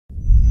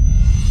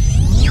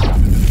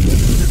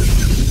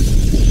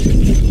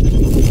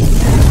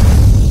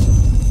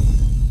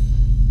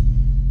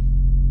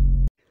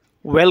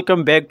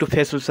Welcome back to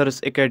Faisal sirs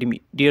academy.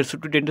 Dear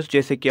students,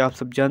 जैसे कि आप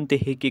सब जानते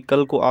हैं कि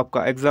कल को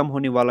आपका एग्ज़ाम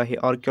होने वाला है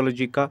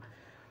आर्कियोलॉजी का।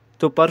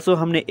 तो परसों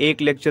हमने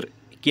एक लेक्चर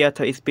किया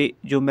था इस पे,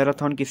 जो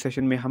मैराथन की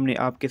सेशन में हमने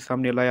आपके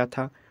सामने लाया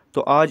था।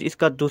 तो आज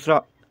इसका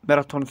दूसरा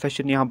मैराथन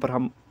सेशन यहाँ पर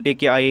हम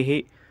लेके आए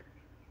हैं।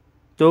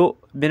 तो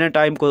बिना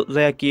टाइम को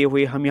ज़ाया किए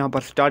हुए हम यहाँ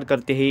पर स्टार्ट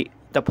करते हैं।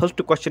 The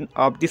first question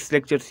of this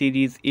lecture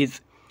series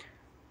is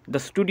the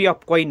study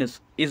of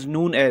coins is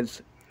known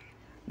as.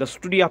 The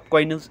study of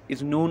coins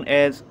is known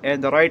as,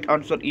 and the right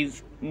answer is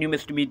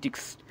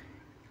numismatics.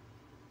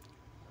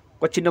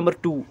 Question number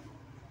 2.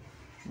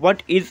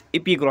 What is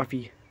epigraphy?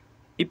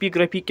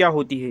 Epigraphy क्या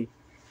होती है?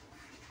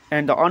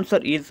 And the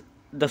answer is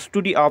the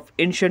study of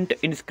ancient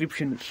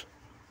inscriptions.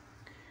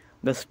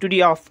 The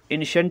study of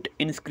ancient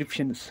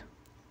inscriptions.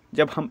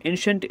 जब हम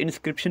ancient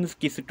inscriptions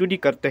की study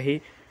करते हैं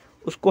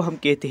उसको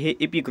हम कहते हैं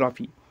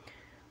epigraphy.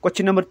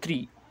 Question number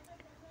 3.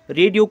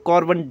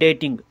 Radiocarbon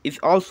dating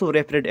is also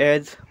referred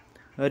as.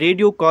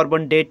 Radio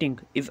carbon dating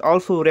is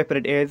also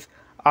referred as.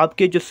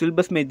 आपके जो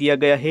सिलेबस में दिया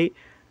गया है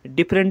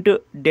डिफरेंट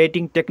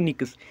डेटिंग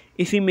टेक्निक्स,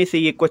 इसी में से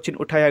ये क्वेश्चन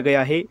उठाया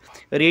गया है।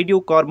 Radio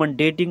carbon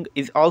dating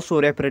is also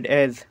referred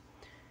as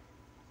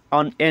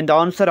and the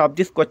answer of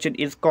this question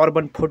is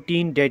carbon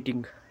 14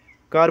 dating.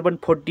 Carbon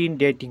 14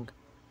 dating.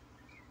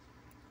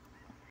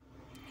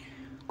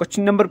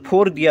 Question number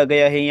 4 दिया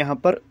गया है यहाँ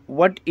पर,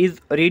 what is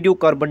radio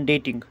carbon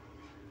dating.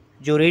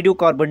 जो रेडियो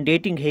कार्बन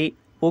डेटिंग है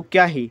वो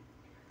क्या है?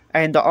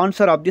 And the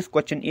answer of this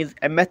question is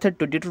a method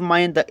to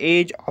determine the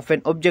age of an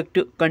object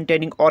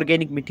containing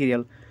organic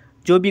material.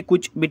 जो भी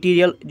कुछ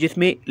मटेरियल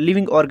जिसमें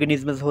लिविंग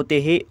ऑर्गेनिजम्स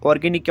होते हैं,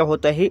 ऑर्गेनिक क्या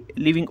होता है?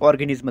 लिविंग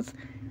ऑर्गेनिजम्स,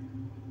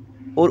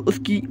 और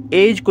उसकी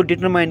एज को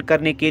डिटरमाइन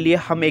करने के लिए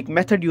हम एक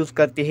मेथड यूज़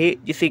करते हैं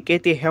जिसे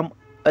कहते हैं हम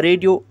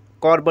रेडियो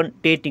कार्बन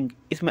डेटिंग।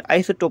 इसमें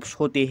आइसोटोप्स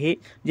होते हैं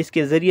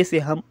जिसके ज़रिए से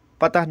हम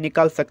पता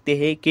निकाल सकते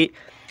हैं कि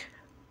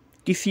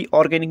किसी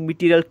ऑर्गेनिक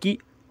मटेरियल की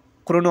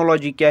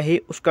क्रोनोलॉजी क्या है,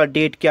 उसका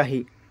डेट क्या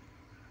है।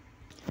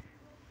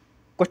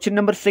 क्वेश्चन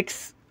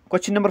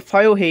नंबर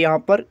 5 है यहाँ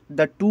पर,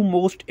 the two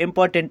most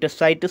important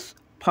sites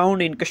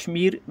found in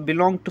Kashmir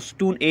belong to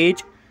stone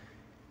age.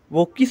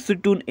 वो किस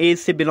स्टोन एज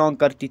से बिलोंग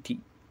करती थी?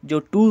 जो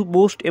टू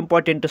मोस्ट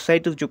इम्पॉर्टेंट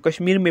साइट्स जो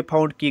कश्मीर में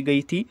फाउंड की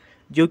गई थी,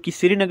 जो कि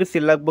श्रीनगर से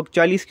लगभग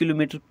 40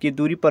 किलोमीटर की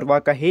दूरी पर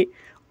वाक़ा है,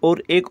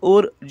 और एक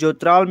और जो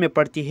त्राल में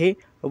पड़ती है,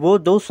 वो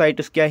दो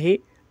साइट्स क्या है?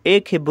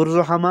 एक है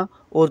बुरज़हमा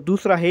और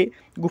दूसरा है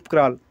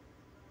गुफक्राल।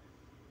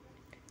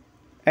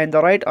 And the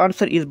right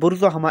answer is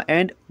Burzahama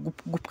and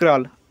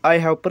Gupkral. I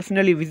have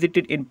personally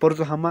visited in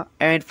Burzahama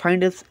and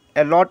find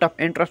a lot of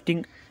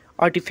interesting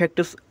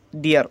artifacts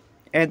there,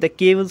 and the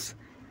caves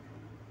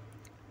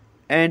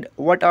and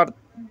what are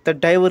the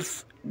diverse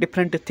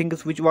different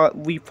things which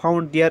we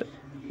found there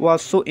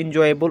was so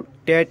enjoyable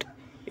that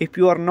if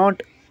you are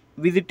not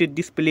visited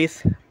this place,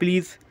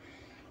 please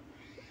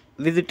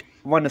visit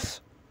once.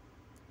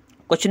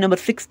 Question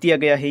number 6 दिया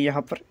गया है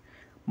यहाँ पर,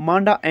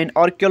 मांडा N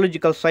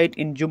archaeological site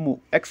इन Jammu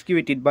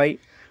एक्सक्यूवेटेड bye.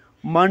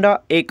 मांडा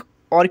एक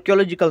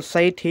archaeological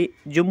site है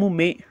जम्मू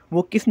में,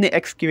 वो किसने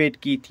एक्सक्यूवेट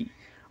की थी?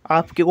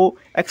 आपके वो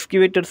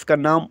एक्सक्यूवेटर्स का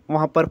नाम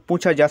वहाँ पर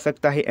पूछा जा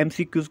सकता है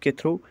MCQs के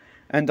through,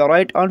 and the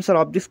right answer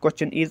of this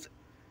question is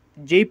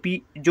JP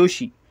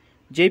Joshi.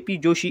 JP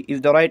Joshi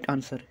is the right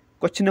answer.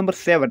 Question number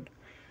 7,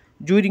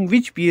 during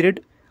which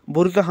period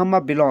बुरज़हमा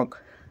belong.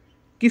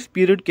 किस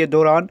पीरियड के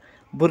दौरान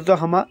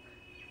बुरज़हमा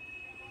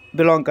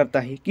बिलोंग करता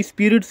है? किस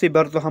पीरियड से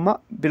बुरज़हमा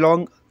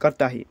बिलोंग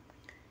करता है?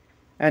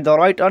 And the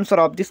right answer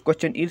of this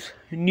question is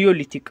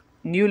Neolithic.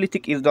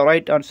 Neolithic is the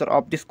right answer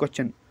of this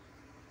question.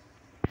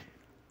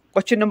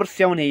 Question number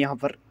 7 है यहाँ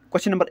पर,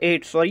 question number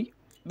 8 sorry,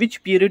 which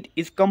period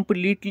is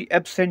completely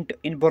absent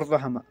in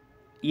बुरज़हमा।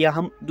 या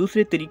हम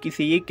दूसरे तरीके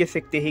से ये कह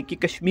सकते हैं कि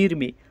कश्मीर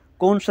में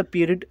कौन सा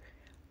पीरियड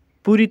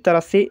पूरी तरह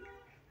से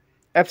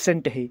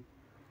एब्सेंट है?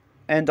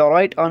 And the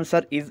right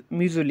answer is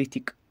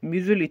मीज़ोलिथिक।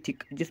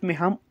 मीज़ोलिथिक, जिसमें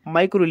हम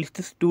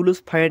माइक्रोलिथिस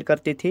टूल्स फाइंड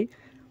करते थे,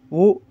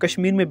 वो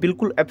कश्मीर में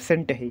बिल्कुल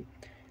एब्सेंट है।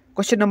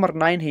 क्वेश्चन नंबर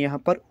 9 है यहाँ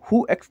पर,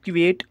 हु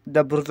एक्सक्यूवेट द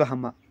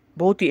बुरज़हमा।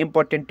 बहुत ही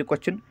इंपॉर्टेंट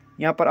क्वेश्चन,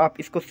 यहाँ पर आप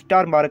इसको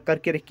स्टार मार्क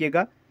करके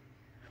रखिएगा।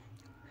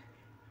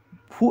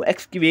 हु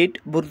एक्सक्यूवेट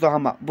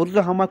बुरज़हमा,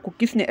 बुरज़हमा को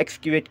किसने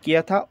एक्सक्यूवेट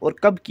किया था और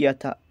कब किया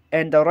था?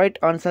 And the right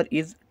answer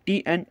is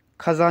TN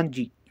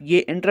खजानजी।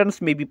 ये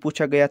एंट्रेंस में भी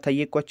पूछा गया था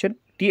ये question,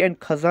 TN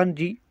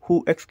खजानजी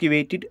who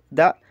एक्सक्यूवेटेड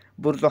the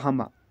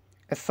बुरज़हमा,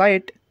 a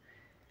site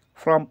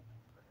from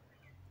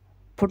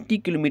 40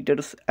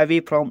 kilometers away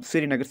from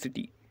Srinagar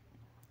city.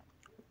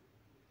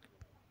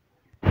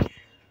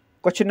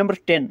 Question number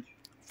 10.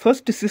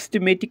 First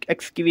systematic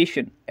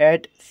excavation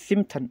at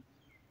Simthon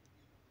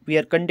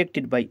were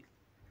conducted by।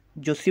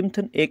 जो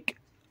सिम्थन एक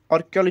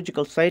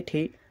आर्कियोलॉजिकल साइट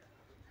है,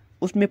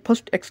 उसमें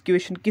फर्स्ट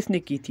एक्सकेवेशन किसने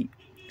की थी?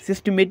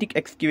 सिस्टमेटिक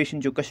एक्सकेवेशन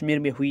जो कश्मीर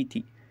में हुई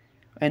थी।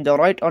 And the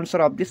right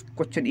answer of this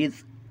question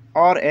is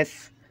RS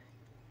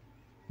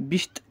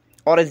Bisht.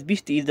 RS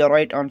Bisht is the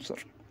right answer.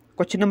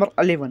 Question number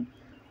 11,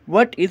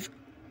 what is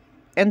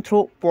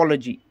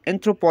anthropology.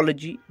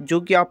 Anthropology जो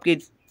कि आपके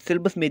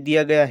सिलेबस में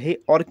दिया गया है,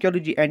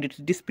 archaeology and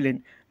it's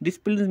discipline,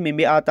 discipline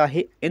में आता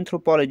है,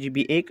 एंथ्रोपोलॉजी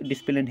भी एक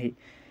डिसिप्लिन है।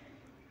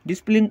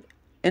 डिसिप्लिन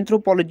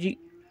एंथ्रोपोलॉजी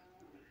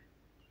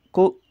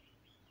को,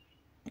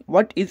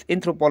 व्हाट इज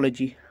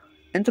एंथ्रोपोलॉजी,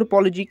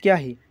 एंथ्रोपोलॉजी क्या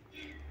है?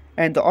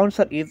 And the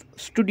answer is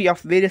study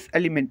of various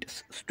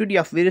elements, study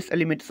of various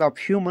elements of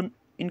human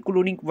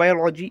including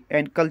biology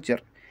and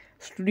culture,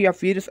 study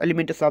of various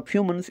elements of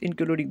humans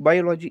including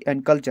biology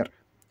and culture.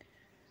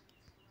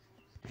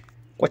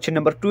 Question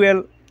number 12.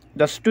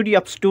 The study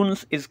of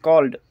stones is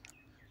called,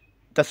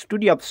 the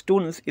study of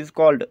stones is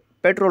called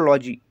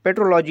petrology.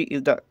 Petrology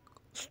is the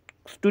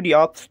study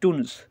of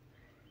stones.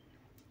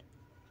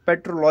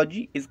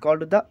 Petrology is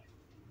called the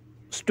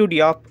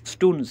study of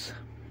stones.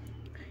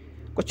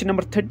 Question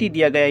number 30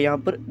 दिया गया है यहाँ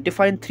पर,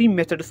 define 3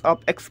 methods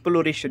of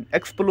exploration.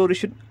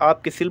 Exploration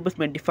आपके syllabus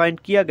में define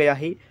किया गया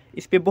है,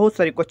 इस पे बहुत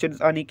सारे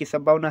क्वेश्चंस आने की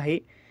संभावना है।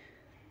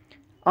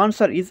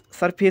 Answer is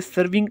surface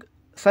serving,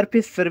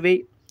 surface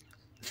survey,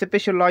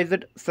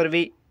 specialised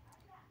survey,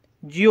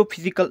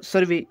 geophysical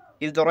survey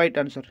is the right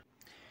answer.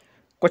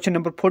 Question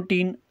number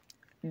 14,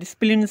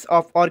 disciplines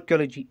of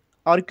archaeology.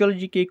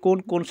 Archaeology के कौन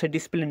कौन से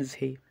डिसिप्लिन्स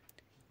है?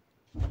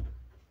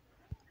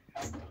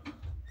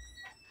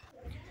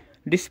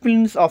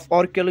 Disciplines of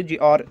archaeology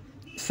are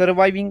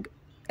surviving,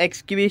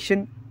 excavation,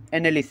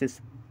 analysis.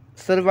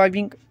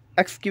 Surviving,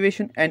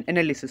 excavation and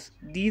analysis.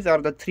 These are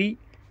the 3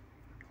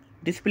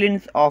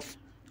 disciplines of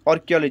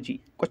archaeology.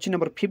 Question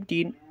number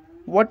 15.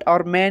 What are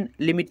main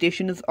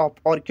limitations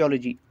of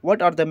archaeology?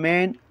 What are the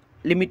main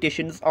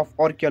limitations of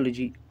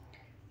archaeology?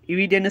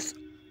 Evidence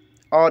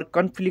or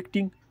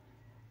conflicting,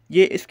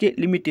 ये इसके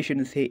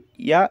limitations है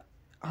या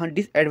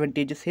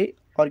disadvantages है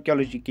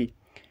archaeology के।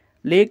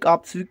 Lake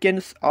of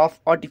sequence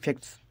of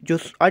artefacts, जो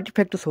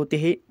artefacts होते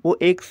हैं वो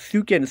एक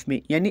सीक्वेंस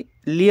में यानी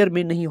लेयर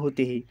में नहीं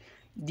होते हैं।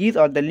 These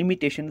are the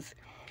limitations.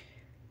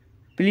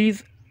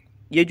 Please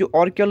ये जो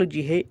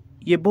आर्कियोलॉजी है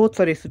ये बहुत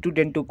सारे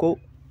स्टूडेंटों को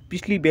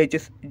पिछली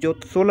बैचेस जो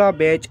 16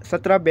 बैच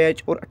 17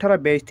 बैच और 18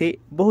 बैच थे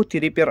बहुत ही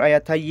रिपेयर आया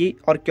था ये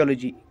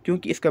आर्कियोलॉजी,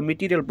 क्योंकि इसका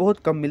मटेरियल बहुत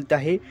कम मिलता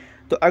है।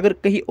 तो अगर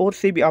कहीं और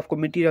से भी आपको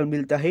मटेरियल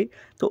मिलता है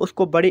तो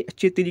उसको बड़े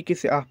अच्छे तरीके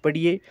से आप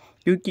पढ़िए,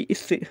 क्योंकि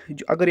इससे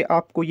जो अगर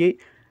आपको ये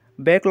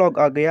बैकलॉग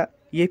आ गया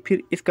ये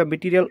फिर इसका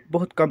मटेरियल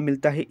बहुत कम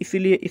मिलता है,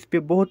 इसीलिए इस पे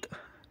बहुत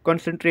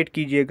कंसंट्रेट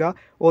कीजिएगा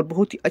और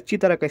बहुत ही अच्छी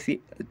तरह कैसे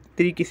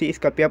तरीके से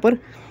इसका पेपर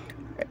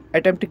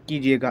अटेम्प्ट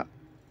कीजिएगा।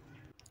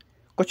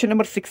 Question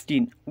number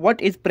 16,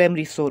 what is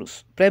primary source?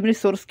 Primary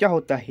source क्या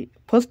होता है?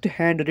 First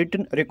hand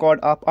written record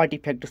of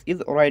artefacts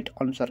is right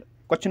answer.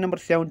 Question number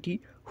 70,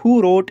 who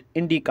wrote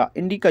indica?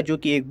 Indica जो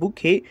कि एक बुक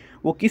है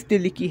वो किसने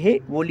लिखी है?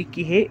 वो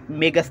लिखी है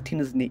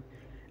मेगास्थीनिस ने।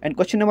 And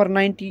question number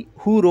 90,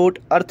 who wrote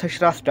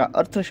अर्थशास्त्र?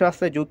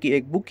 अर्थशास्त्र जो कि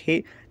एक बुक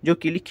है जो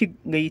कि लिखी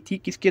गई थी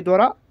किसके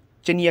द्वारा?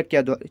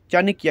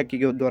 चाणक्य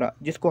के द्वारा,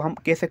 जिसको हम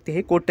कह सकते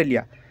हैं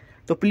कौटिल्य।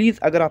 तो प्लीज़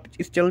अगर आप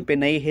इस चैनल पे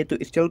नए हैं तो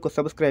इस चैनल को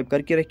सब्सक्राइब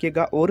करके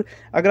रखिएगा, और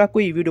अगर आपको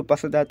ये वीडियो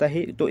पसंद आता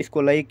है तो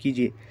इसको लाइक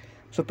कीजिए।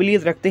 सो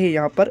प्लीज़ रखते हैं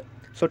यहाँ पर।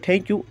 सो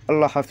थैंक यू,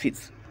 अल्लाह हाफिज़।